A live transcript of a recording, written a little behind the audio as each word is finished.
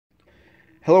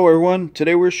Hello everyone,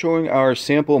 today we're showing our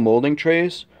sample molding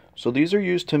trays. So these are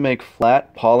used to make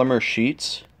flat polymer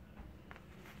sheets.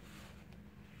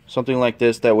 Something like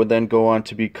this that would then go on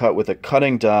to be cut with a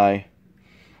cutting die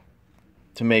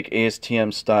to make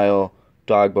ASTM style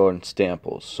dog bone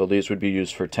stamples. So these would be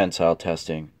used for tensile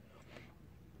testing.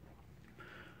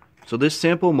 So this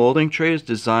sample molding tray is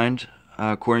designed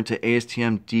according to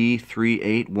ASTM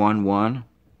D3811.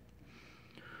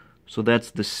 So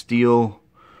that's the steel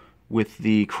with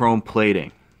the chrome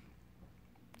plating.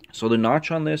 So the notch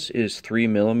on this is 3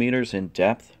 millimeters in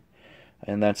depth,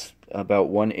 and that's about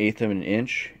 1/8 of an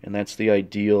inch, and that's the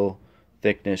ideal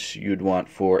thickness you'd want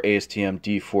for ASTM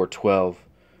D412,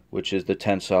 which is the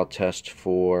tensile test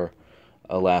for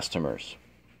elastomers.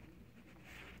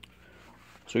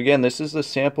 So again, this is the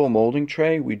sample molding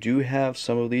tray. We do have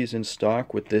some of these in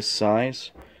stock with this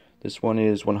size. This one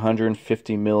is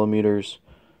 150 millimeters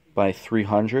by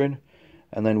 300.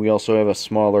 And then we also have a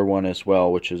smaller one as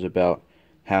well, which is about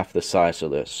half the size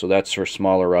of this. So that's for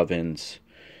smaller ovens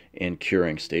and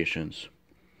curing stations.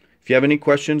 If you have any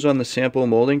questions on the sample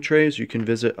molding trays, you can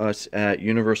visit us at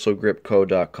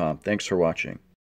universalgripco.com. Thanks for watching.